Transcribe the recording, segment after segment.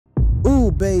Ooh,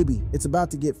 baby, it's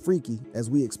about to get freaky as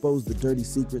we expose the dirty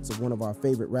secrets of one of our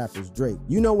favorite rappers, Drake.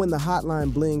 You know when the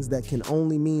hotline blings that can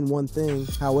only mean one thing?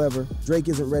 However, Drake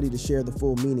isn't ready to share the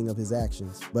full meaning of his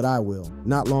actions, but I will.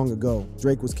 Not long ago,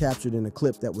 Drake was captured in a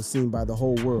clip that was seen by the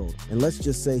whole world, and let's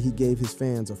just say he gave his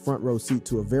fans a front row seat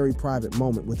to a very private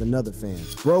moment with another fan.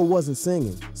 Bro wasn't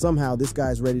singing. Somehow, this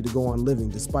guy's ready to go on living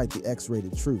despite the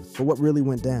X-rated truth. But what really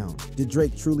went down? Did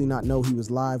Drake truly not know he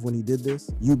was live when he did this?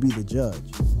 You be the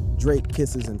judge. Drake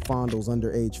kisses and fondles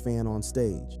underage fan on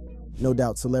stage. No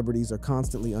doubt celebrities are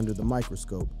constantly under the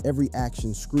microscope, every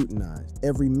action scrutinized,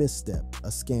 every misstep a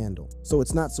scandal. So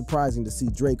it's not surprising to see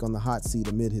Drake on the hot seat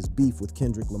amid his beef with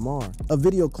Kendrick Lamar. A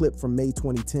video clip from May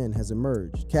 2010 has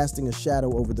emerged, casting a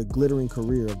shadow over the glittering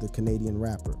career of the Canadian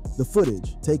rapper. The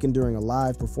footage, taken during a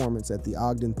live performance at the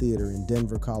Ogden Theater in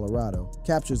Denver, Colorado,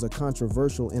 captures a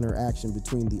controversial interaction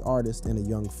between the artist and a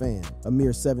young fan, a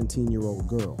mere 17-year-old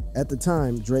girl. At the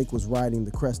time, Drake was riding the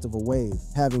crest of a wave,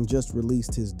 having just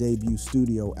released his debut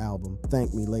studio album,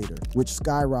 Thank Me Later, which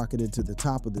skyrocketed to the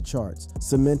top of the charts,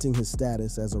 cementing his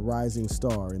status as a rising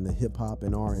star in the hip-hop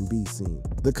and R&B scene.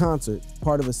 The concert,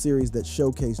 part of a series that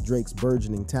showcased Drake's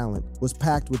burgeoning talent, was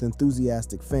packed with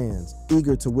enthusiastic fans,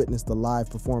 eager to witness the live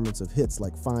performance of hits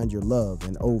like Find Your Love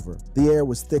and Over. The air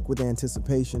was thick with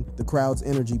anticipation, the crowd's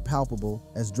energy palpable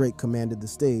as Drake commanded the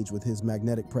stage with his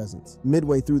magnetic presence.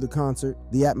 Midway through the concert,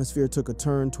 the atmosphere took a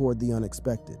turn toward the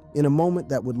unexpected. In a moment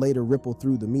that would later ripple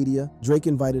through the media, Drake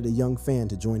invited a young fan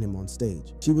to join him on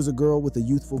stage. She was a girl with a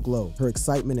youthful glow, her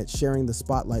excitement at sharing the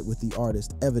spotlight with the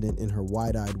artist evident in her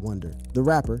wide-eyed wonder. The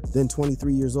rapper, then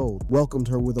 23 years old, welcomed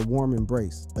her with a warm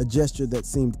embrace, a gesture that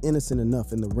seemed innocent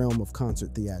enough in the realm of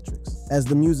concert theatrics. As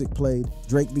the music played,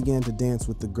 Drake began to dance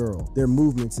with the girl, their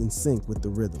movements in sync with the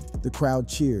rhythm. The crowd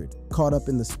cheered, caught up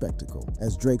in the spectacle,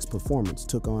 as Drake's performance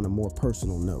took on a more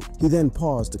personal note. He then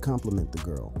paused to compliment the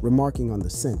girl, remarking on the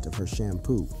scent of her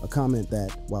shampoo, a comment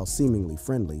that, while seemingly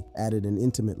friendly, added an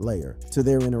intimate layer to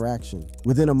their interaction.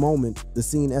 Within a moment, the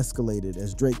scene escalated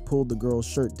as Drake pulled the girl's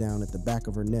shirt down at the back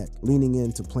of her neck, leaning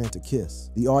in to plant a kiss.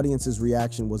 The audience's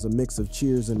reaction was a mix of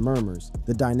cheers and murmurs,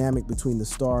 the dynamic between the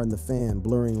star and the fan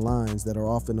blurring lines that are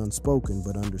often unspoken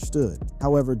but understood.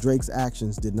 However, Drake's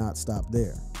actions did not stop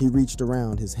there. He reached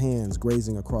around, his hands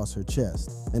grazing across her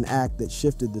chest, an act that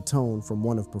shifted the tone from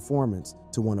one of performance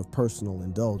to one of personal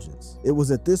indulgence. It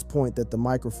was at this point that the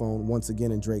microphone, once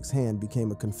again in Drake's hand,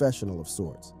 became a confessional of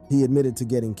sorts. He admitted to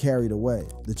getting carried away.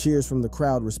 The cheers from the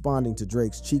crowd responding to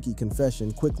Drake's cheeky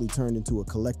confession quickly turned into a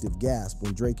collective gasp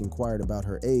when Drake inquired about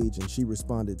her age and she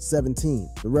responded, 17.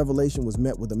 The revelation was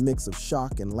met with a mix of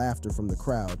shock and laughter from the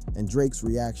crowd, and Drake's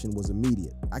reaction was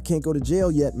immediate. "I can't go to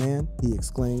jail yet, man," he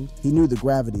exclaimed. He knew the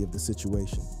gravity of the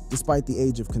situation. Despite the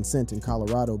age of consent in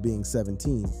Colorado being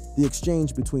 17, the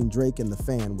exchange between Drake and the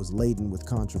fan was laden with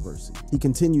controversy. He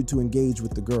continued to engage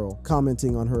with the girl,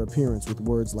 commenting on her appearance with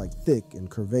words like thick and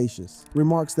curvaceous,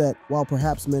 remarks that, while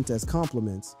perhaps meant as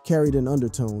compliments, carried an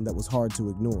undertone that was hard to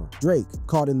ignore. Drake,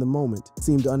 caught in the moment,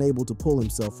 seemed unable to pull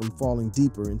himself from falling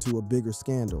deeper into a bigger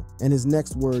scandal, and his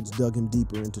next words dug him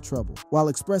deeper into trouble. While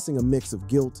expressing a mix of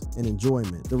guilt and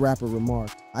enjoyment, the rapper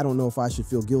remarked, "I don't know if I should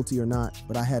feel guilty or not,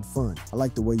 but I had fun. I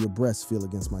like the way your breasts feel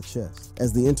against my chest."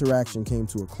 As the interaction came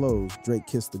to a close, Drake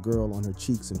kissed the girl on her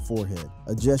cheeks and forehead,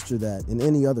 a gesture that, in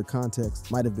any other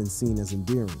context, might have been seen as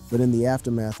endearing. But in the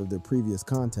aftermath of their previous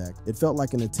contact, it felt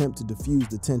like an attempt to diffuse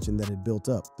the tension that had built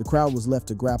up. The crowd was left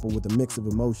to grapple with a mix of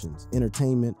emotions,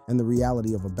 entertainment, and the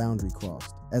reality of a boundary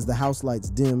crossed. As the house lights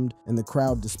dimmed and the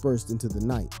crowd dispersed into the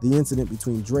night, the incident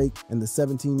between Drake and the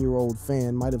 17-year-old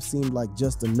fan might have seemed like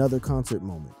just another concert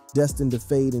moment, destined to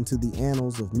fade into the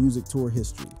annals of music tour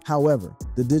history. However,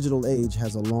 the digital age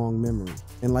has a long memory,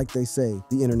 and like they say,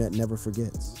 the internet never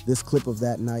forgets. This clip of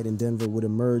that night in Denver would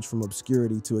emerge from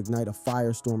obscurity to ignite a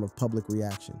firestorm of public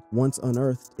reaction. Once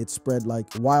unearthed, it spread like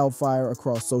wildfire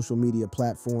across social media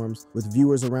platforms, with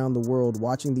viewers around the world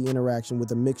watching the interaction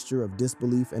with a mixture of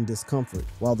disbelief and discomfort,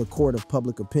 while the court of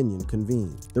public opinion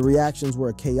convened. The reactions were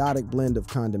a chaotic blend of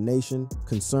condemnation,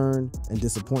 concern, and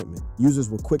disappointment. Users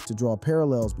were quick to draw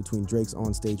parallels between Drake's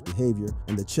onstage behavior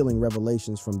and the chilling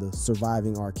revelations from the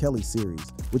Surviving R. Kelly series,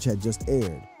 which had just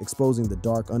aired, exposing the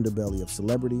dark underbelly of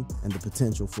celebrity and the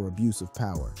potential for abuse of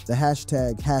power. The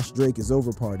hashtag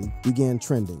 #DrakeIsOverParty began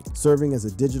trending, serving as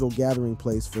a digital gathering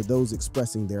place for those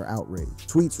expressing their outrage.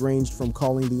 Tweets ranged from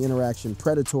calling the interaction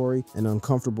predatory and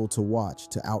uncomfortable to watch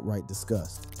to outright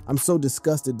disgust. "I'm so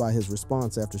disgusted by his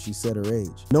response after she said her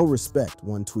age. No respect,"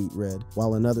 one tweet read,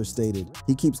 while another stated,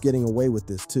 "He keeps getting away with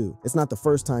this too. It's not the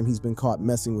first time time he's been caught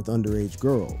messing with underage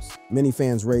girls. Many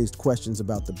fans raised questions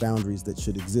about the boundaries that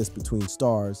should exist between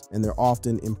stars and their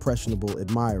often impressionable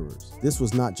admirers. This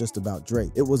was not just about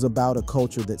Drake. It was about a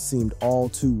culture that seemed all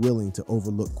too willing to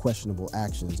overlook questionable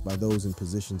actions by those in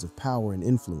positions of power and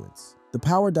influence. The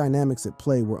power dynamics at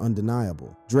play were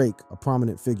undeniable. Drake, a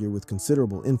prominent figure with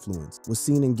considerable influence, was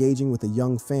seen engaging with a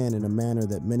young fan in a manner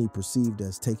that many perceived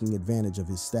as taking advantage of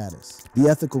his status. The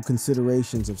ethical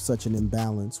considerations of such an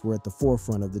imbalance were at the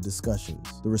forefront of the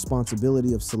discussions. The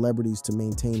responsibility of celebrities to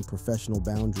maintain professional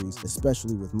boundaries,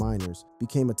 especially with minors,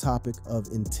 became a topic of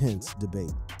intense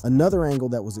debate. Another angle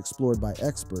that was explored by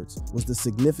experts was the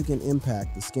significant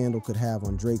impact the scandal could have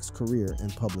on Drake's career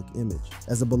and public image.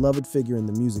 As a beloved figure in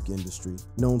the music industry,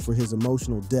 known for his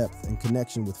emotional depth and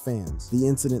connection with fans, the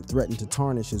incident threatened to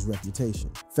tarnish his reputation.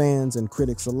 Fans and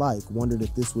critics alike wondered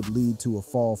if this would lead to a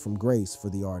fall from grace for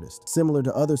the artist, similar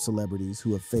to other celebrities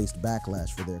who have faced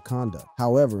backlash for their conduct.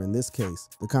 However, in this case,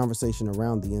 the conversation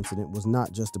around the incident was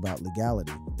not just about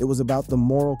legality. It was about the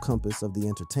moral compass of the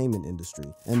entertainment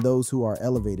industry and those who are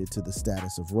elevated to the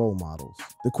status of role models.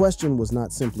 The question was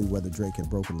not simply whether Drake had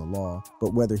broken the law,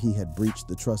 but whether he had breached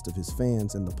the trust of his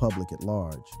fans and the public at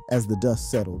large. As the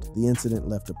dust settled, the incident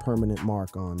left a permanent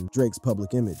mark on Drake's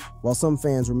public image. While some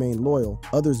fans remained loyal,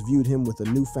 others viewed him with a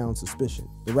newfound suspicion.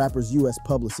 The rapper's U.S.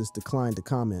 publicist declined to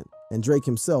comment, and Drake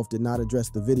himself did not address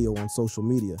the video on social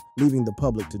media, leaving the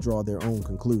public to draw their own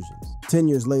conclusions. 10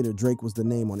 years later, Drake was the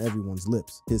name on everyone's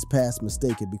lips. His past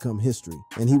mistake had become history,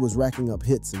 and he was racking up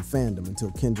hits and fandom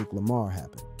until Kendrick Lamar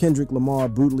happened. Kendrick Lamar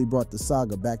brutally brought the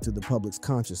saga back to the public's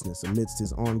consciousness amidst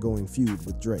his ongoing feud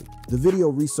with Drake. The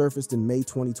video resurfaced in May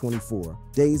 2024,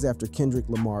 days after Kendrick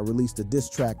Lamar released a diss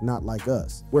track Not Like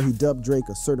Us, where he dubbed Drake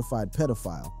a certified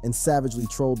pedophile and savagely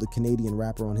trolled the Canadian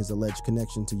rapper on his alleged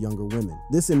connection to younger women.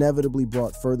 This inevitably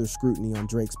brought further scrutiny on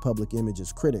Drake's public image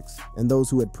as critics, and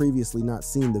those who had previously not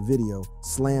seen the video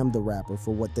slammed the rapper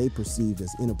for what they perceived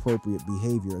as inappropriate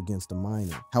behavior against a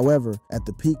minor. However, at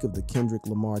the peak of the Kendrick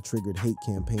Lamar-triggered hate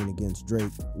campaign against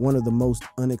Drake, one of the most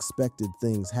unexpected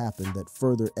things happened that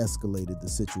further escalated the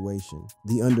situation.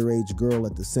 The underage girl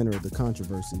at the center of the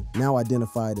controversy, now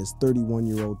identified as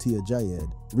 31-year-old Tia Jayed,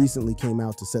 recently came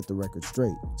out to set the record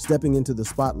straight. Stepping into the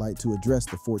spotlight to address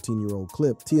the 14-year-old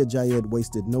clip, Tia Jayed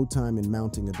wasted no time in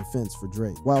mounting a defense for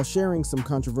Drake. While sharing some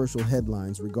controversial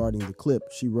headlines regarding the clip,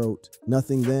 she wrote,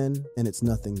 "Nothing then, and it's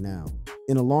nothing now."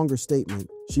 In a longer statement,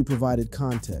 she provided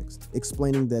context,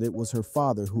 explaining that it was her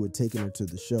father who had taken her to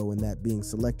the show and that being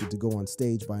selected to go on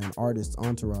stage by an artist's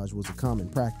entourage was a common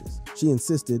practice. She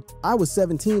insisted, "I was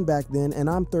 17 back then and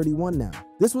I'm 31 now.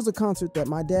 This was a concert that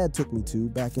my dad took me to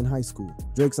back in high school.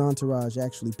 Drake's entourage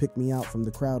actually picked me out from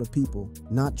the crowd of people,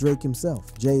 not Drake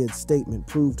himself." Jayed's statement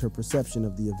proved her perception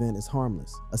of the event as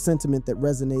harmless, a sentiment that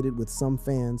resonated with some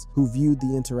fans who viewed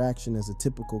the interaction as a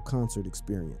typical concert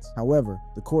experience. However,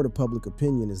 the court of public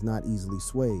opinion is not easily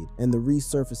swayed, and the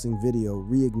resurfacing video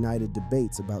reignited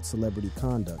debates about celebrity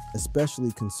conduct,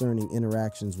 especially concerning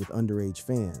interactions with underage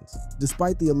fans.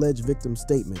 Despite the alleged victim's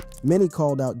statement, many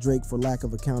called out Drake for lack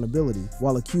of accountability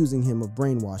while accusing him of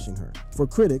brainwashing her. For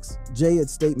critics,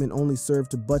 Jayed's statement only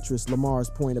served to buttress Lamar's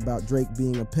point about Drake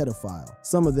being a pedophile.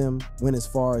 Some of them went as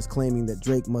far as claiming that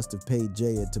Drake must have paid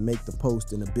Jayed to make the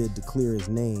post in a bid to clear his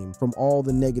name from all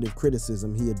the negative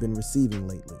criticism he had been receiving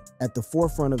lately. At the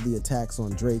forefront of the attacks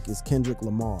on Drake is Kendrick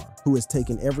Lamar, who has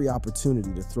taken every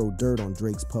opportunity to throw dirt on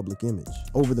Drake's public image.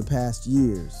 Over the past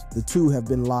years, the two have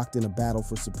been locked in a battle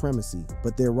for supremacy,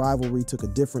 but their rivalry took a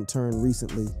different turn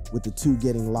recently, with the two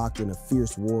getting locked in a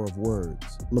fierce war of words.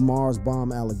 Lamar's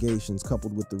bomb allegations,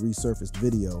 coupled with the resurfaced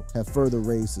video, have further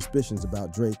raised suspicions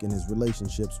about Drake and his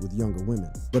relationships with younger women.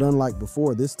 But unlike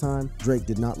before, this time, Drake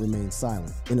did not remain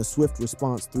silent. In a swift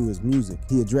response through his music,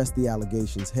 he addressed the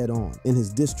allegations head-on. In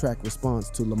his diss track response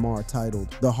to Lamar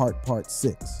titled The Heart Part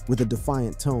 6, with a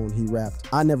defiant tone, he rapped,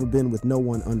 "I never been with no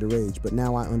one underage, but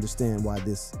now I understand why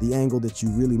the angle that you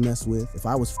really mess with. If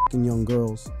I was fucking young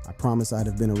girls, I promise I'd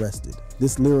have been arrested."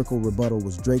 This lyrical rebuttal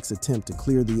was Drake's attempt to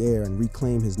clear the air and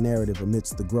reclaim his narrative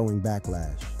amidst the growing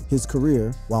backlash. His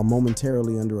career, while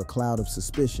momentarily under a cloud of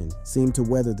suspicion, seemed to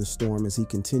weather the storm as he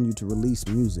continued to release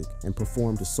music and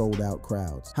perform to sold-out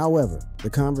crowds. However, the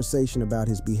conversation about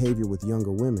his behavior with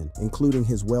younger women, including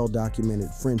his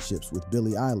well-documented friendships with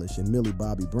Billie Eilish and Millie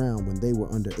Bobby Brown when they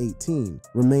were under 18,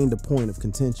 remained a point of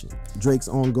contention. Drake's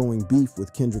ongoing beef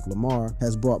with Kendrick Lamar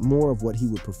has brought more of what he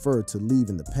would prefer to leave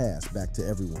in the past back to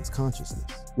everyone's consciousness.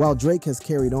 While Drake has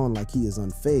carried on like he is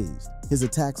unfazed, his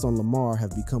attacks on Lamar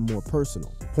have become more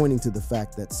personal, pointing to the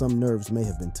fact that some nerves may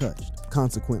have been touched.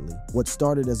 Consequently, what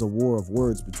started as a war of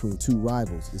words between two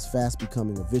rivals is fast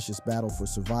becoming a vicious battle for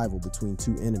survival between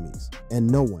two enemies. And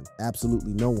no one,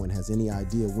 absolutely no one, has any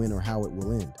idea when or how it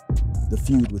will end. The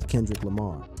feud with Kendrick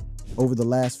Lamar. Over the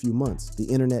last few months, the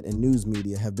internet and news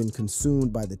media have been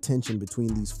consumed by the tension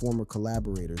between these former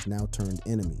collaborators now turned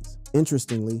enemies.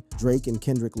 Interestingly, Drake and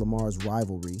Kendrick Lamar's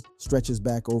rivalry stretches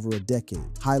back over a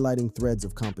decade, highlighting threads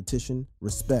of competition,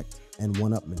 respect, and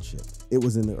one-upmanship. It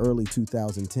was in the early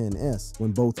 2010s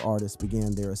when both artists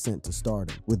began their ascent to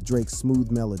stardom, with Drake's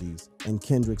smooth melodies and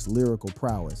Kendrick's lyrical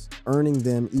prowess earning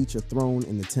them each a throne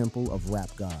in the temple of rap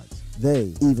gods.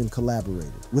 They even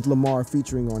collaborated, with Lamar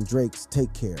featuring on Drake's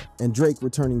Take Care, and Drake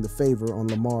returning the favor on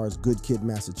Lamar's Good Kid,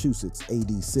 Massachusetts,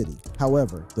 AD City.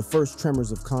 However, the first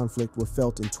tremors of conflict were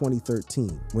felt in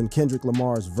 2013, when Kendrick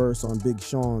Lamar's verse on Big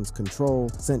Sean's Control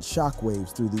sent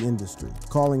shockwaves through the industry.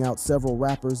 Calling out several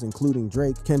rappers, including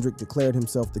Drake, Kendrick declared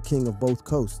himself the king of both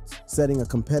coasts, setting a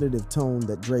competitive tone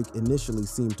that Drake initially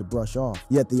seemed to brush off.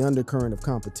 Yet the undercurrent of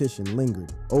competition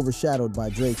lingered, overshadowed by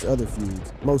Drake's other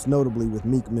feuds, most notably with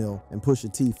Meek Mill and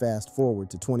Pusha T. Fast forward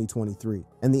to 2023,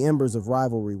 and the embers of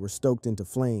rivalry were stoked into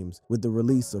flames with the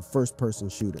release of First Person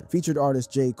Shooter. Featured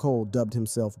artist J. Cole dubbed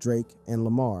himself Drake and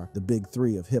Lamar the Big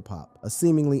Three of hip-hop, a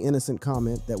seemingly innocent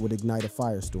comment that would ignite a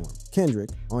firestorm. Kendrick,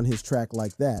 on his track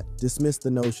Like That, dismissed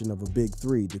the notion of a Big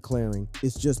Three, declaring,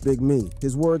 "It's just Big Me."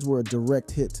 His words were a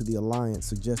direct hit to the alliance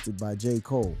suggested by J.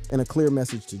 Cole, and a clear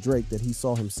message to Drake that he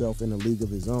saw himself in a league of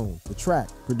his own. The track,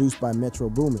 produced by Metro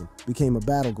Boomin, became a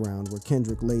battleground where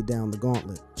Kendrick laid down the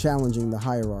gauntlet, challenging the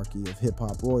hierarchy of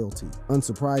hip-hop royalty.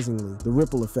 Unsurprisingly, the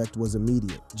ripple effect was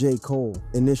immediate. J. Cole,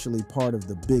 initially part of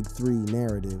the Big Three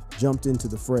narrative, jumped into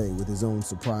the fray with his own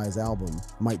surprise album,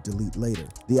 Might Delete Later.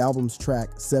 The album's track,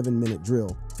 7-Minute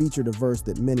Drill, featured a verse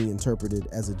that many interpreted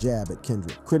as a jab at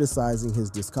Kendrick, criticizing his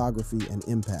discography and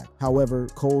impact. However,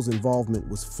 Cole's involvement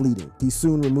was fleeting. He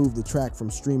soon removed the track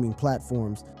from streaming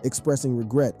platforms, expressing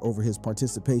regret over his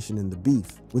participation in the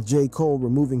beef. With J. Cole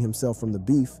removing himself from the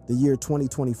beef, the year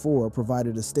 2024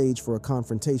 provided a stage for a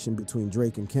confrontation between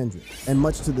Drake and Kendrick. And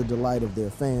much to the delight of their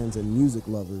fans and music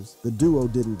lovers, the duo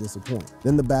didn't disappoint.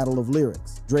 Then the battle of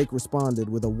lyrics. Drake responded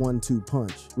with a 1-2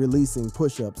 punch, releasing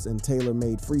Push-Ups and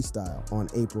Tailor-Made Freestyle on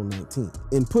April 19th.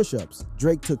 In Push-Ups,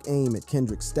 Drake took aim at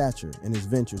Kendrick's stature and his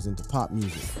ventures into pop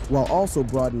music, while also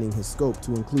broadening his scope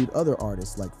to include other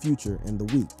artists like Future and The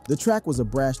Week. The track was a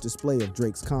brash display of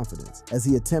Drake's confidence, as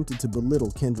he attempted to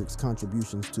belittle Kendrick's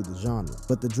contributions to the genre.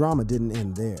 But the drama didn't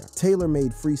end there.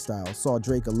 Tailor-Made Freestyle saw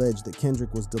Drake allege that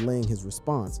Kendrick was delaying his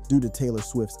response due to Taylor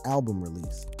Swift's album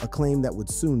release, a claim that would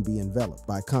soon be enveloped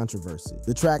by controversy.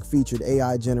 The track featured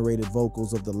AI-generated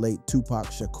vocals of the late Tupac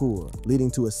Shakur,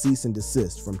 leading to a cease and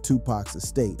desist from Tupac's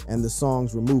estate and the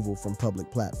song's removal from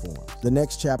public platforms. The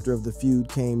next chapter of the feud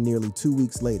came nearly 2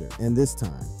 weeks later, and this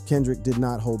time, Kendrick did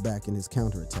not hold back in his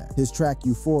counterattack. His track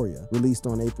Euphoria, released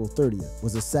on April 30th,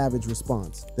 was a savage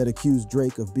response that accused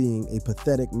Drake of being a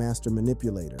pathetic master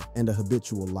manipulator and a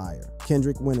habitual liar.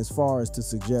 Kendrick went as far as to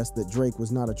suggest that Drake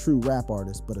was not a true rap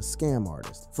artist but a scam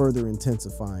artist, further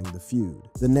intensifying the feud.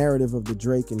 The narrative of the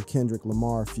Drake and Kendrick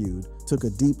Lamar feud took a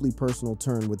deeply personal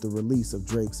turn with the release of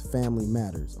Drake's Family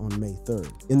Matters on May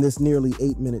 3rd. In this nearly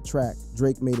 8-minute track,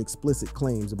 Drake made explicit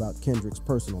claims about Kendrick's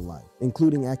personal life,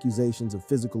 including accusations of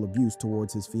physical abuse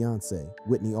towards his fiancée,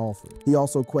 Whitney Alford. He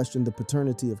also questioned the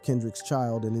paternity of Kendrick's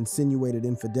child and insinuated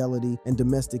infidelity and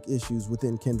domestic issues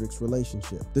within Kendrick's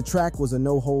relationship. The track was a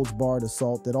no-holds-barred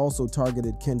assault that also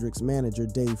targeted Kendrick's manager,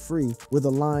 Dave Free, with a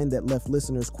line that left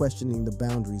listeners questioning the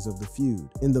boundaries of the feud.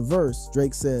 In the verse,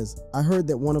 Drake says, "I heard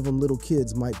that one of them little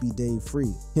kids might be Dave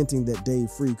Free," hinting that Dave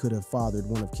Free could have fathered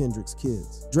one of Kendrick's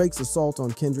kids. Drake's assault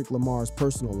on Kendrick Lamar's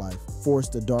personal life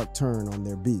forced a dark turn on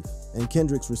their beef, and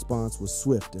Kendrick's response was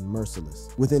swift and merciless.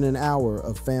 Within an hour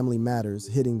of Family Matters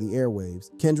hitting the airwaves,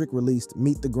 Kendrick released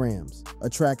Meet the Grams, a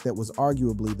track that was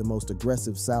arguably the most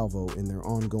aggressive salvo in their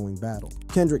ongoing battle.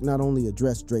 Kendrick not only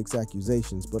addressed Drake's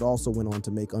accusations, but also went on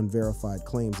to make unverified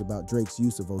claims about Drake's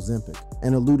use of Ozempic,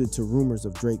 and alluded to rumors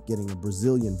of Drake getting a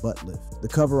Brazilian butt lift. The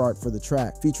cover art for the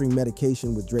track, featuring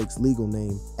medication with Drake's legal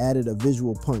name, added a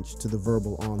visual punch to the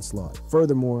verbal onslaught.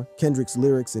 Furthermore, Kendrick's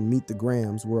lyrics in Meet the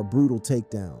Grams were a brutal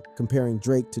takedown, comparing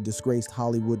Drake to disgraced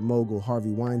Hollywood mogul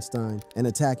Harvey Weinstein and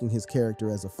attacking his character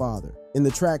as a father. In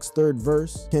the track's third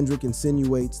verse, Kendrick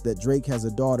insinuates that Drake has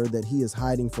a daughter that he is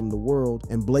hiding from the world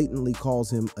and blatantly calls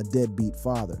him a deadbeat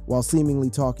father. While seemingly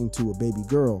talking to a baby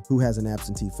girl who has an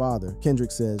absentee father,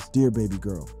 Kendrick says, "Dear baby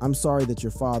girl, I'm sorry that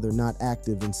your father not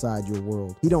active inside your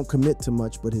world. He don't commit to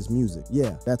much but his music.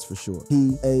 Yeah, that's for sure. He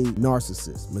be a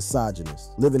narcissist,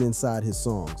 misogynist, living inside his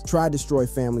songs, try to destroy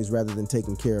families rather than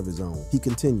taking care of his own. He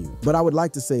continued, "But I would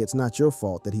like to say it's not your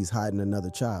fault that he's hiding another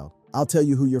child. I'll tell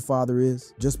you who your father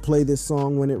is. Just play this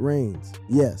song when it rains."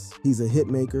 Yes, he's a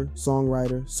hitmaker,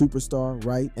 songwriter, superstar,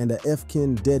 right? And a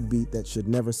F-kin deadbeat that should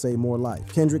never say more life.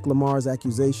 Kendrick Lamar's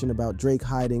accusation about Drake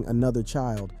hiding another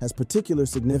child has particular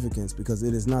significance because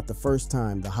it is not the first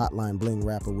time the Hotline Bling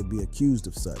rapper would be accused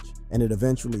of such, and it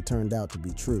eventually turned out to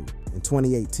be true. In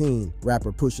 2018,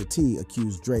 rapper Pusha T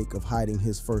accused Drake of hiding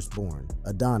his firstborn,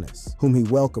 Adonis, whom he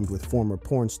welcomed with former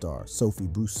porn star Sophie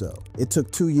Brousseau. It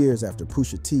took 2 years after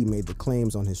Pusha T made the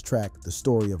claims on his track The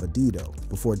Story of Adido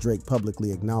before Drake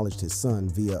publicly acknowledged his son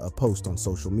via a post on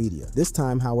social media. This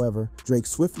time, however, Drake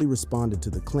swiftly responded to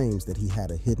the claims that he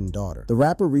had a hidden daughter. The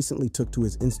rapper recently took to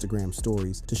his Instagram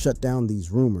stories to shut down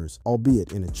these rumors,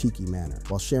 albeit in a cheeky manner.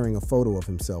 While sharing a photo of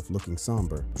himself looking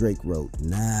somber, Drake wrote,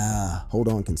 "Nah, hold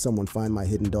on, can someone find my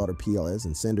hidden daughter PLS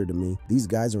and send her to me? These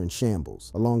guys are in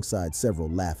shambles," alongside several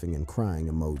laughing and crying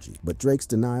emoji. But Drake's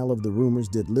denial of the rumors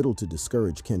did little to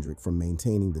discourage Kendrick from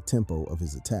maintaining the tempo of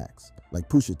his attacks. Like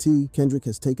Pusha T, Kendrick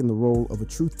has taken the role of a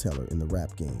truth teller in the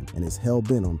rap game and is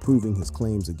hell-bent on proving his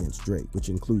claims against Drake, which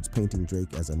includes painting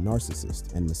Drake as a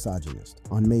narcissist and misogynist.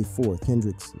 On May 4th,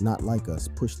 Kendrick's Not Like Us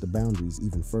pushed the boundaries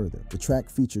even further. The track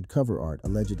featured cover art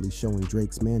allegedly showing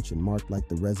Drake's mansion marked like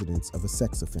the residence of a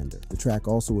sex offender. The track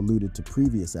also alluded to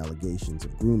previous allegations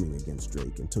of grooming against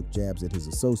Drake and took jabs at his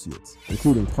associates,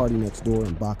 including Party Next Door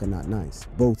and Baka Not Nice,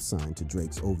 both signed to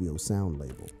Drake's OVO sound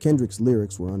label. Kendrick's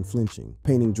lyrics were unflinching,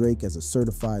 painting Drake as a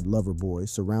certified lover boy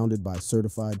surrounded by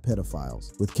certified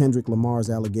pedophiles. With Kendrick Lamar's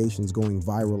allegations going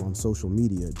viral on social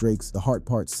media, Drake's The Heart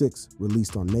Part 6,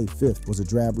 released on May 5th, was a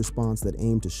drab response that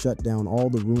aimed to shut down all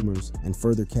the rumors and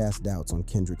further cast doubts on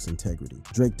Kendrick's integrity.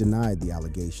 Drake denied the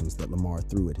allegations that Lamar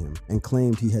threw at him and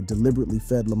claimed he had deliberately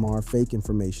fed Lamar fake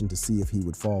information to see if he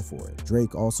would fall for it.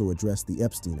 Drake also addressed the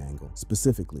Epstein angle,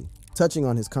 specifically touching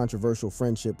on his controversial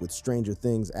friendship with Stranger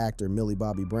Things actor Millie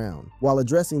Bobby Brown. While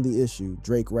addressing the issue,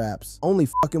 Drake raps, "Only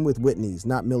fucking with Whitney's,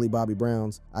 not Millie Bobby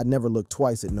Brown's. I'd never look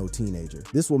twice at no teenager."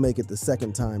 This will make it the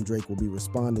second time Drake will be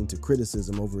responding to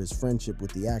criticism over his friendship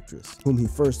with the actress, whom he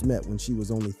first met when she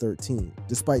was only 13.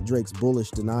 Despite Drake's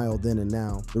bullish denial then and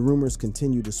now, the rumors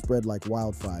continue to spread like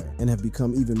wildfire and have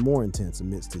become even more intense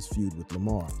amidst his feud with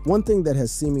Lamar. One thing that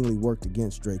has seemingly worked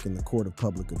against Drake in the court of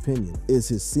public opinion is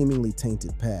his seemingly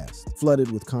tainted past,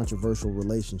 flooded with controversial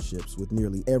relationships with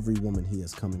nearly every woman he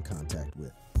has come in contact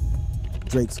with.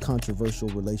 Drake's controversial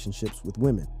relationships with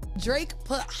women. Drake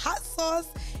put hot sauce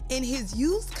in his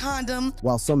used condom.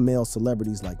 While some male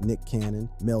celebrities like Nick Cannon,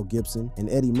 Mel Gibson, and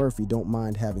Eddie Murphy don't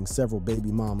mind having several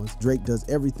baby mamas, Drake does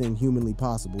everything humanly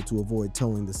possible to avoid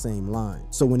towing the same line.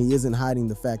 So when he isn't hiding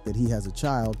the fact that he has a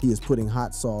child, he is putting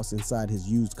hot sauce inside his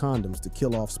used condoms to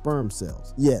kill off sperm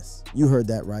cells. Yes, you heard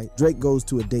that right. Drake goes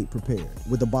to a date prepared,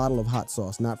 with a bottle of hot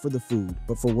sauce not for the food,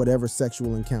 but for whatever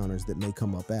sexual encounters that may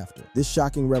come up after. This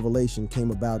shocking revelation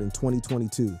came about in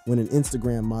 2022 when an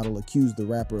Instagram model accused the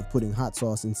rapper of putting hot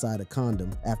sauce inside a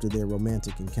condom after their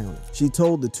romantic encounter. She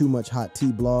told the Too Much Hot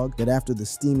Tea blog that after the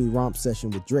steamy romp session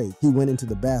with Drake, he went into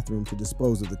the bathroom to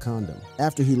dispose of the condom.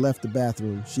 After he left the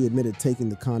bathroom, she admitted taking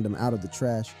the condom out of the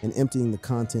trash and emptying the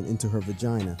content into her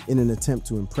vagina in an attempt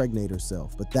to impregnate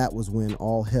herself, but that was when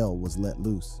all hell was let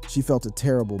loose. She felt a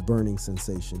terrible burning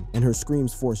sensation, and her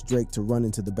screams forced Drake to run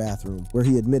into the bathroom, where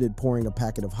he admitted pouring a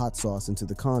packet of hot sauce into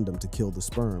the condom to kill the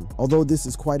sperm. Although this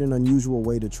is quite an unusual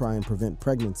way to try and prevent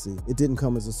pregnancy, it didn't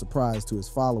come as a surprise to his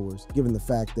followers, given the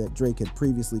fact that Drake had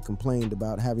previously complained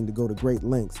about having to go to great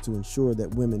lengths to ensure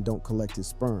that women don't collect his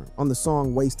sperm. On the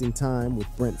song Wasting Time with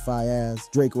Brent Faiyaz,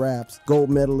 Drake raps, "Gold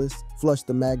medalists, flush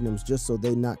the magnums just so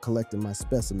they not collecting my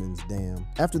specimens, damn."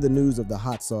 After the news of the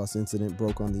hot sauce incident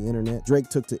broke on the internet, Drake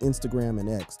took to Instagram and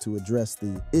X to address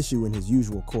the issue in his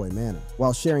usual coy manner.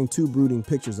 While sharing 2 brooding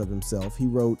pictures of himself, he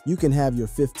wrote, "You can have your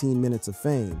 15 minutes of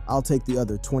fame. I'll take the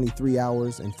other 23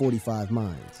 hours and 45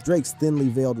 minds." Drake's thinly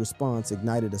veiled response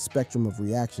ignited a spectrum of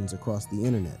reactions across the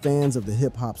internet. Fans of the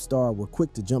hip-hop star were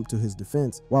quick to jump to his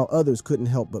defense, while others couldn't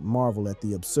help but marvel at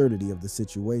the absurdity of the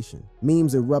situation.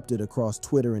 Memes erupted across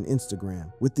Twitter and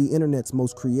Instagram, with the internet's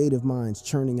most creative minds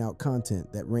churning out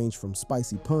content that ranged from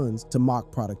spicy puns to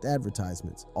mock product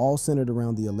advertisements, all centered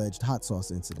around the alleged hot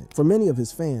sauce incident. For many of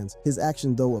his fans, his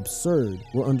actions, though absurd,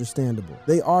 were understandable.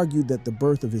 They argued that the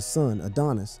birth of his son,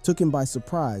 Adonis, took him by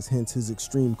surprise, hence his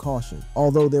extreme caution.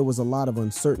 Although there was a lot of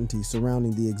uncertainty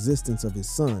surrounding the existence of his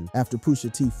son after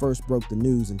Pusha T first broke the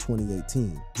news in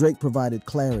 2018, Drake provided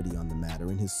clarity on the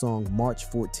matter in his song March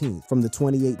 14th from the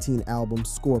 2018 album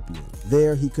Scorpion.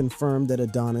 There, he confirmed affirmed that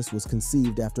Adonis was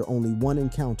conceived after only one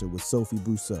encounter with Sophie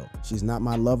Brousseau. "She's not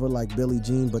my lover like Billie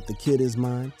Jean, but the kid is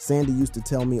mine. Sandy used to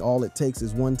tell me all it takes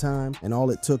is one time, and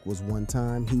all it took was one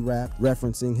time," he rapped,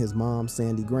 referencing his mom,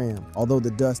 Sandy Graham. Although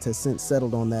the dust has since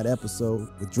settled on that episode,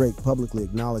 with Drake publicly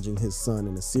acknowledging his son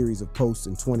in a series of posts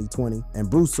in 2020,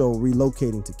 and Brousseau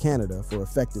relocating to Canada for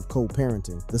effective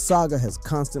co-parenting, the saga has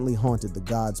constantly haunted the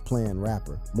God's Plan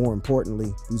rapper. More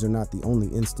importantly, these are not the only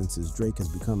instances Drake has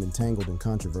become entangled in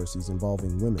controversies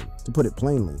involving women. To put it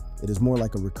plainly, it is more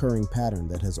like a recurring pattern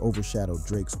that has overshadowed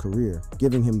Drake's career,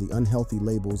 giving him the unhealthy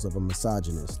labels of a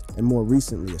misogynist, and more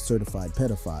recently a certified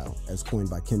pedophile, as coined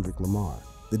by Kendrick Lamar.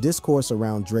 The discourse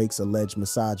around Drake's alleged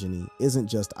misogyny isn't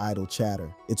just idle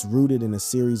chatter. It's rooted in a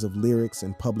series of lyrics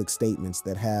and public statements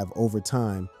that have, over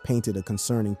time, painted a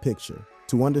concerning picture.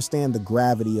 To understand the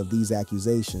gravity of these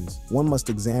accusations, one must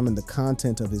examine the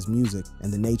content of his music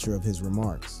and the nature of his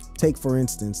remarks. Take, for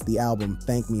instance, the album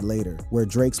Thank Me Later, where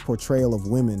Drake's portrayal of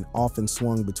women often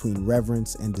swung between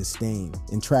reverence and disdain.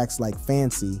 In tracks like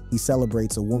Fancy, he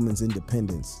celebrates a woman's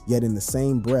independence, yet in the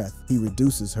same breath, he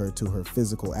reduces her to her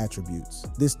physical attributes.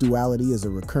 This duality is a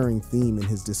recurring theme in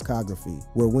his discography,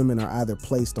 where women are either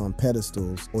placed on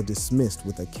pedestals or dismissed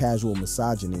with a casual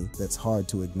misogyny that's hard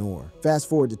to ignore. Fast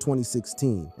forward to 2016,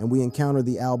 and we encounter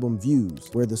the album Views,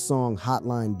 where the song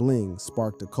Hotline Bling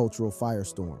sparked a cultural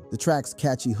firestorm. The track's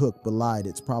catchy hook belied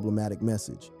its problematic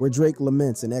message, where Drake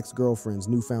laments an ex-girlfriend's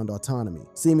newfound autonomy,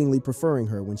 seemingly preferring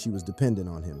her when she was dependent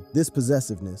on him. This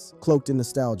possessiveness, cloaked in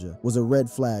nostalgia, was a red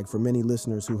flag for many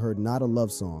listeners who heard not a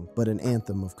love song, but an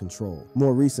anthem of control.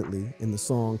 More recently, in the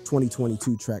song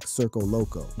 2022 track Circo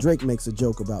Loco, Drake makes a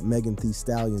joke about Megan Thee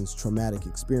Stallion's traumatic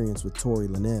experience with Tory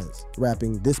Lanez,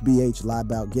 rapping, "This BH lie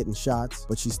about getting shots,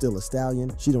 but she's still a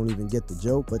stallion. She don't even get the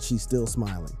joke, but she's still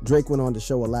smiling." Drake went on to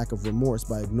show a lack of remorse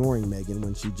by ignoring Megan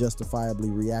when she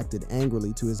justifiably reacted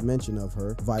angrily to his mention of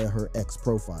her via her ex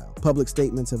profile. Public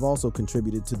statements have also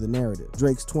contributed to the narrative.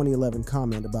 Drake's 2011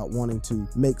 comment about wanting to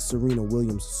make Serena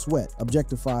Williams sweat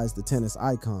objectifies the tennis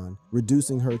icon,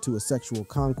 reducing her to a sexual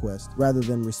conquest rather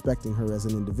than respecting her as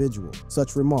an individual.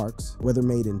 Such remarks, whether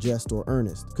made in jest or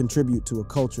earnest, contribute to a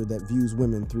culture that views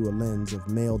women through a lens of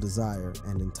male desire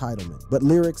and entitlement. But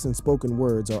lyrics and spoken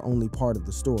words are only part of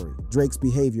the story. Drake's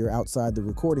behavior outside the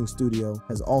recording studio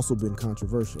has also been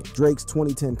controversial. Drake's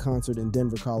 2010 concert in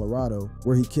Denver, Colorado,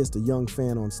 where he kissed a young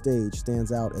fan on stage,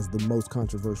 stands out as the most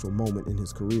controversial moment in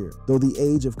his career. Though the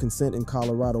age of consent in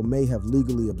Colorado may have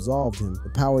legally absolved him, the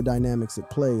power dynamics at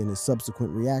play in his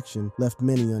subsequent reaction left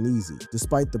many uneasy.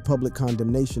 Despite the public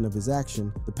condemnation of his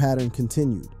action, the pattern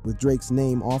continued, with Drake's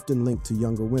name often linked to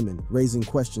younger women, raising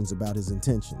questions about his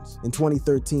intentions. In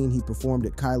 2013, he performed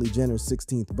at Kylie Jenner's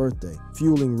 16th birthday,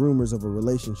 fueling rumors of a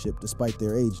relationship despite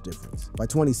their age difference. By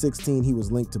 2016, he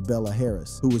was linked to Bella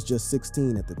Harris, who was just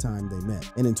 16 at the time they met.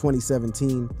 And in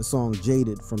 2017, the song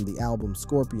Jaded from the album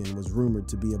Scorpion was rumored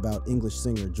to be about English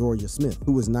singer Jorja Smith,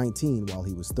 who was 19 while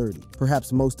he was 30.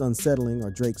 Perhaps most unsettling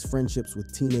are Drake's friendships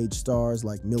with teenage stars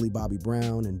like Millie Bobby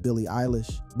Brown and Billie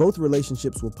Eilish. Both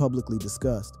relationships were publicly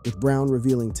discussed, with Brown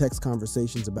revealing text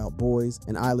conversations about boys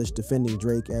and Eilish defending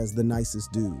Drake as the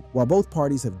nicest dude. While both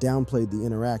parties have downplayed the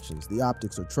interactions, the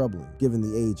optics are troubling, given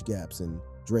the age gaps and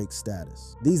Drake's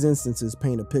status. These instances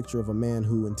paint a picture of a man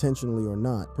who, intentionally or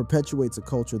not, perpetuates a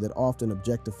culture that often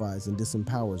objectifies and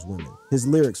disempowers women. His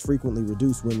lyrics frequently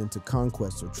reduce women to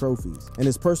conquests or trophies, and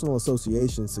his personal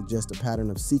associations suggest a pattern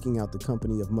of seeking out the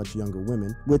company of much younger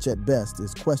women, which at best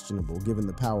is questionable given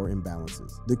the power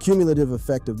imbalances. The cumulative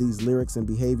effect of these lyrics and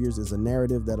behaviors is a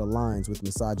narrative that aligns with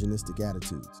misogynistic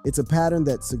attitudes. It's a pattern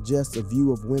that suggests a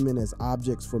view of women as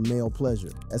objects for male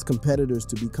pleasure, as competitors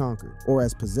to be conquered, or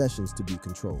as possessions to be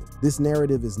controlled. This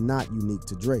narrative is not unique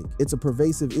to Drake. It's a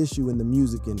pervasive issue in the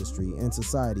music industry and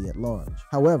society at large.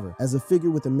 However, as a figure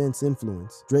with immense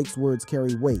influence, Drake's words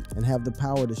carry weight and have the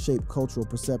power to shape cultural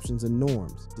perceptions and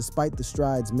norms. Despite the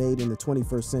strides made in the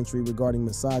 21st century regarding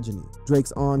misogyny,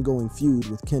 Drake's ongoing feud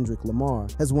with Kendrick Lamar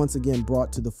has once again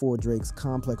brought to the fore Drake's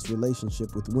complex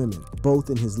relationship with women,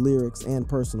 both in his lyrics and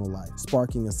personal life,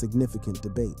 sparking a significant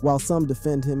debate. While some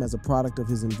defend him as a product of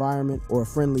his environment or a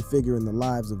friendly figure in the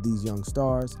lives of these young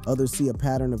stars, others see a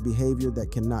pattern of behavior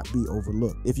that cannot be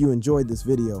overlooked. If you enjoyed this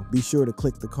video, be sure to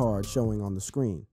click the card showing on the screen.